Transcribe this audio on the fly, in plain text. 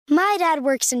My dad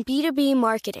works in B2B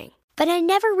marketing, but I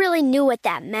never really knew what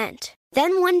that meant.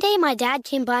 Then one day, my dad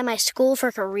came by my school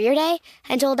for career day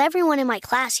and told everyone in my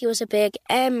class he was a big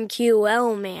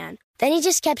MQL man. Then he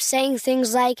just kept saying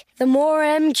things like, the more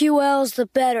MQLs, the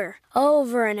better,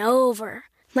 over and over.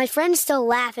 My friends still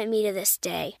laugh at me to this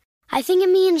day. I think it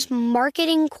means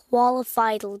marketing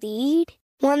qualified lead.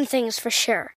 One thing's for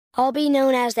sure, I'll be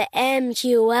known as the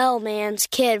MQL man's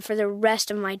kid for the rest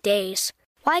of my days.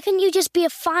 Why couldn't you just be a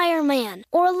fireman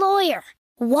or a lawyer?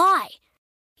 Why?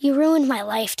 You ruined my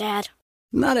life, Dad.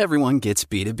 Not everyone gets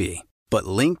B2B, but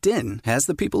LinkedIn has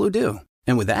the people who do.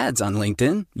 And with ads on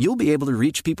LinkedIn, you'll be able to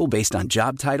reach people based on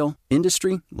job title,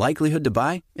 industry, likelihood to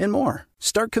buy, and more.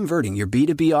 Start converting your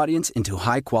B2B audience into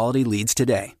high-quality leads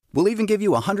today. We'll even give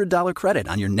you a $100 credit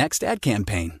on your next ad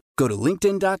campaign. Go to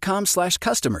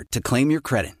linkedin.com/customer to claim your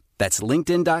credit. That's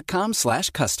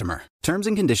linkedin.com/customer. Terms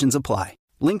and conditions apply.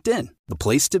 LinkedIn, the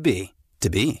place to be, to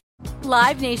be.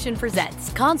 Live Nation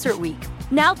presents Concert Week.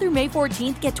 Now through May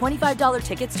 14th, get $25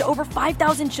 tickets to over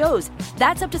 5,000 shows.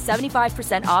 That's up to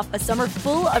 75% off a summer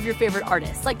full of your favorite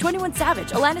artists like 21 Savage,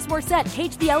 Alanis Morissette,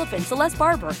 Cage the Elephant, Celeste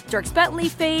Barber, Dierks Bentley,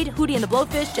 Fade, Hootie and the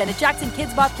Blowfish, Janet Jackson,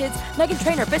 Kids Bop Kids, Meghan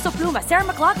Trainor, Peso Pluma, Sarah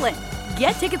McLachlan.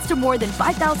 Get tickets to more than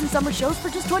 5,000 summer shows for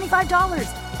just $25.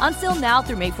 On sale now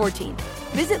through May 14th.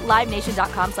 Visit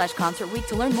livenation.com/Concert Week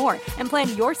to learn more and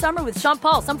plan your summer with Sean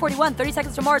Paul, Sum 41, 30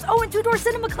 Seconds to Mars, and Two Door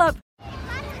Cinema Club.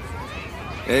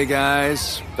 Hey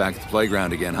guys, back at the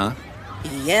playground again, huh?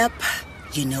 Yep.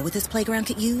 You know what this playground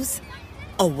could use?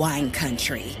 A wine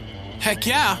country. Heck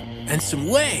yeah, and some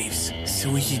waves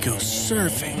so we could go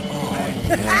surfing. Oh,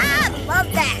 yeah. Love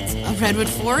that. A redwood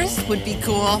forest would be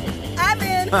cool. I'm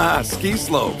in. Ski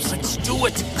slopes. Let's do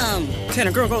it. Can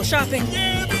a girl go shopping?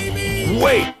 Yeah, baby.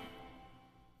 Wait.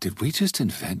 Did we just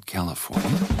invent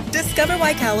California? Discover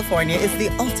why California is the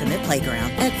ultimate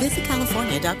playground at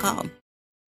visitcalifornia.com.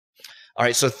 All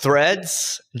right, so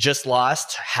Threads just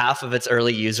lost half of its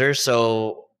early users.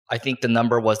 So I think the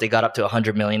number was they got up to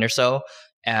 100 million or so.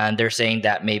 And they're saying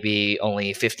that maybe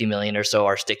only 50 million or so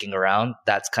are sticking around.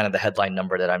 That's kind of the headline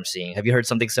number that I'm seeing. Have you heard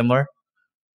something similar?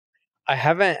 I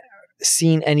haven't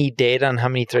seen any data on how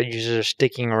many Thread users are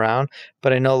sticking around,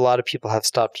 but I know a lot of people have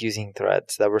stopped using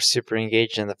Threads that were super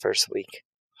engaged in the first week.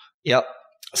 Yep.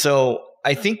 So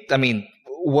I mean,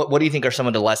 what do you think are some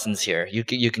of the lessons here? You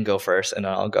can go first and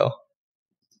then I'll go.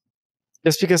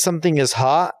 Just because something is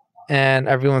hot and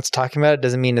everyone's talking about it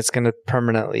doesn't mean it's going to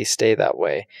permanently stay that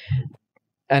way.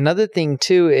 Another thing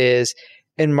too is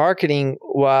in marketing,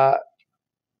 what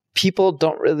people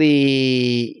don't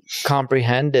really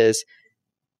comprehend is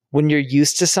when you're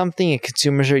used to something and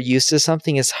consumers are used to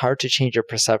something, it's hard to change your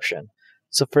perception.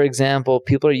 So for example,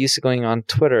 people are used to going on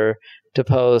Twitter to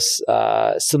post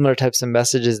similar types of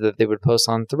messages that they would post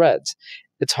on Threads.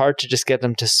 It's hard to just get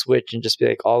them to switch and just be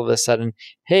like all of a sudden,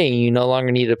 hey, you no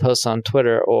longer need to post on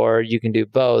Twitter or you can do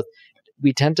both.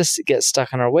 We tend to get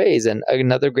stuck in our ways. And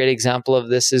another great example of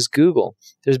this is Google.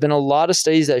 There's been a lot of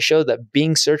studies that show that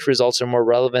Bing search results are more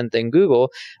relevant than Google,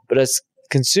 but as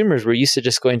consumers, we're used to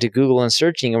just going to Google and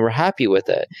searching and we're happy with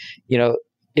it. You know,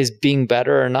 is Bing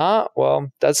better or not?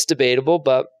 Well, that's debatable,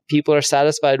 but people are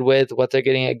satisfied with what they're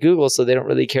getting at Google, so they don't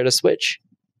really care to switch.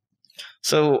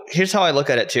 So here's how I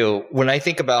look at it too. When I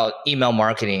think about email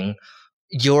marketing,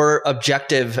 your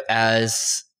objective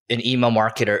as an email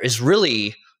marketer is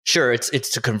really, sure, it's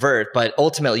to convert, but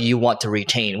ultimately you want to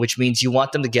retain, which means you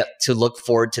want them to get to look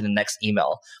forward to the next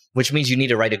email, which means you need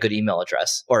to write a good email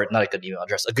address, or not a good email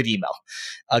address, a good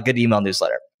email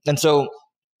newsletter. And so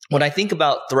when I think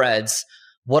about Threads,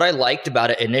 what I liked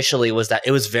about it initially was that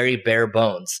it was very bare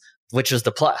bones, which was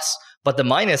the plus. But the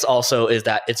minus also is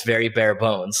that it's very bare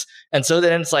bones. And so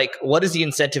then it's like, what is the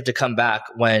incentive to come back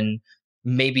when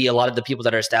maybe a lot of the people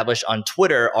that are established on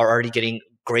Twitter are already getting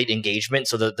great engagement?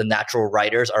 So the natural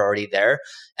writers are already there.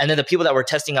 And then the people that were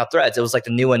testing out Threads, it was like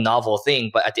the new and novel thing.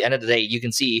 But at the end of the day, you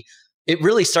can see it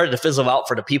really started to fizzle out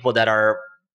for the people that are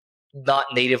not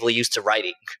natively used to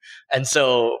writing. And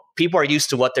so people are used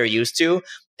to what they're used to.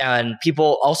 And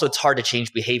people also, it's hard to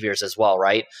change behaviors as well,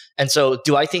 right? And so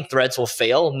do I think Threads will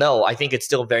fail? No, I think it's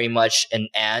still very much an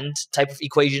and type of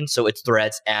equation. So it's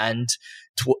Threads and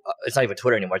it's not even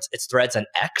Twitter anymore. It's Threads and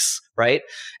X, right?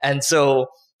 And so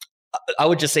I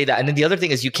would just say that. And then the other thing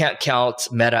is you can't count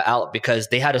Meta out because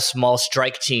they had a small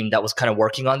strike team that was kind of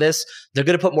working on this. They're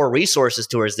going to put more resources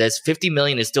towards this. 50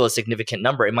 million is still a significant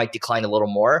number. It might decline a little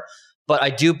more. But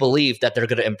I do believe that they're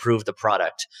going to improve the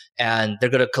product and they're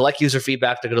going to collect user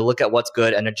feedback. They're going to look at what's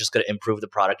good and they're just going to improve the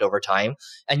product over time.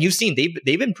 And you've seen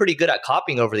they've been pretty good at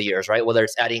copying over the years, right? Whether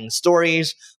it's adding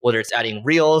stories, whether it's adding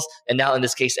reels, and now in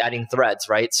this case, adding threads,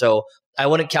 right? So I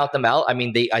wouldn't count them out. I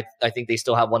mean, I think they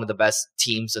still have one of the best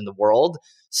teams in the world.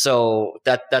 So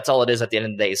that's all it is at the end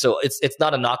of the day. So it's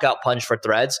not a knockout punch for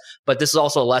Threads, but this is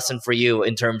also a lesson for you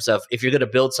in terms of if you're going to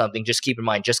build something, just keep in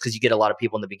mind, just because you get a lot of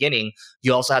people in the beginning,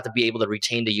 you also have to be able to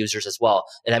retain the users as well.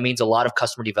 And that means a lot of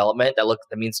customer development. That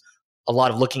means a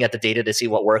lot of looking at the data to see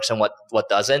what works and what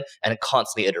doesn't, and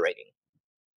constantly iterating.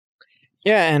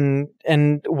 Yeah,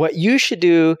 and what you should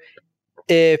do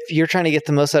if you're trying to get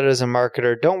the most out of it as a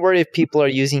marketer, don't worry if people are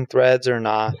using Threads or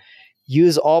not.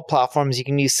 Use all platforms. You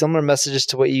can use similar messages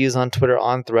to what you use on Twitter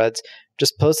on Threads.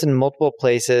 Just post in multiple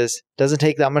places. Doesn't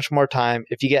take that much more time.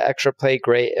 If you get extra play,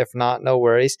 great. If not, no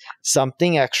worries.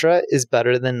 Something extra is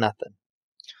better than nothing.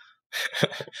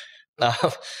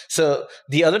 So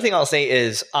the other thing I'll say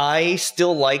is I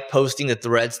still like posting the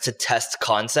Threads to test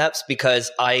concepts because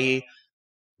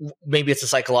maybe it's a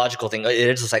psychological thing. It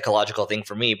is a psychological thing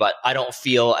for me, but I don't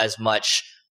feel as much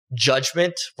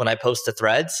judgment when I post to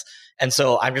Threads. And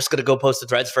so I'm just going to go post to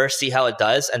Threads first, see how it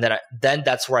does. And then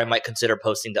that's where I might consider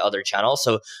posting to other channels.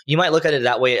 So you might look at it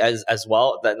that way as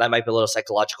well. That might be a little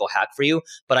psychological hack for you.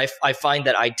 But I find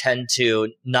that I tend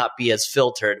to not be as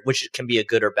filtered, which can be a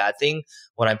good or bad thing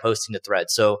when I'm posting to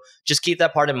Threads. So just keep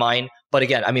that part in mind. But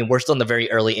again, I mean, we're still in the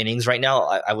very early innings right now.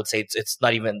 I would say we're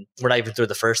not even through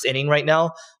the first inning right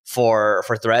now for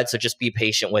Threads. So just be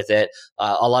patient with it.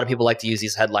 A lot of people like to use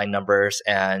these headline numbers,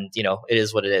 and it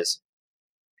is what it is.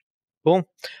 Cool.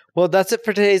 Well, that's it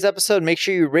for today's episode. Make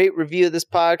sure you rate, review this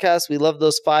podcast. We love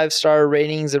those 5-star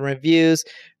ratings and reviews.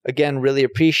 Again, really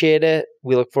appreciate it.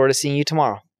 We look forward to seeing you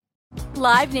tomorrow.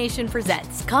 Live Nation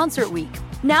presents Concert Week.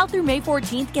 Now through May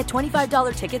 14th, get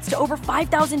 $25 tickets to over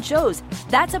 5,000 shows.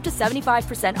 That's up to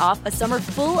 75% off a summer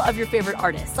full of your favorite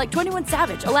artists like 21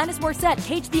 Savage, Alanis Morissette,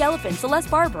 Cage the Elephant,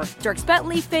 Celeste Barber, Dierks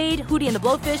Bentley, Fade, Hootie and the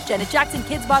Blowfish, Janet Jackson,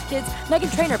 Kidz Bop Kids,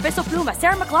 Meghan Trainor, Peso Pluma,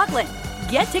 Sarah McLachlan.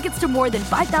 Get tickets to more than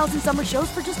 5,000 summer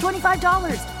shows for just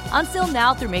 $25. Until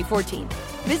now through May 14th.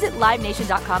 Visit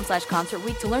LiveNation.com/Concert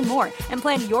Week to learn more and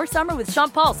plan your summer with Sean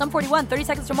Paul, Sum 41, 30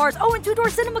 Seconds to Mars, and Two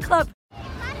Door Cinema Club.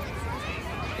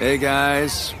 Hey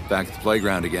guys, back at the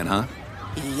playground again, huh?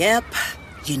 Yep.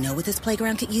 You know what this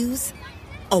playground could use?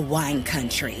 A wine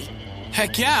country.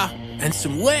 Heck yeah, and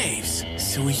some waves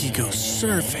so we could go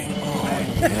surfing. Oh,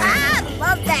 yeah.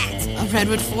 Love that. A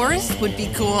redwood forest would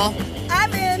be cool.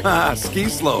 I'm in. Ski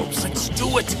slopes. Let's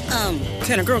do it.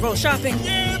 Can a girl go shopping?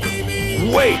 Yeah,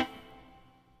 baby. Wait!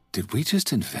 Did we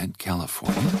just invent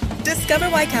California? Discover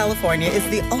why California is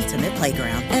the ultimate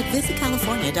playground at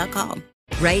visitcalifornia.com.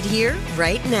 Right here,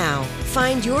 right now.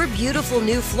 Find your beautiful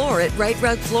new floor at Rite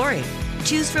Rug Flooring.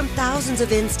 Choose from thousands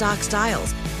of in-stock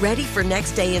styles, ready for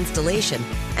next day installation,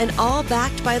 and all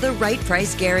backed by the right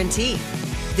price guarantee.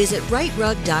 Visit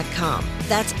riterug.com.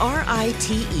 That's RITERUG.com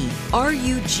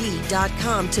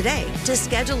today to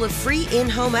schedule a free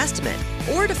in-home estimate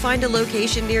or to find a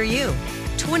location near you.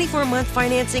 24-month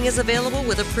financing is available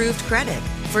with approved credit.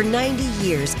 For 90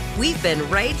 years, we've been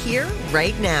right here,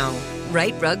 right now.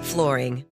 Rite Rug Flooring.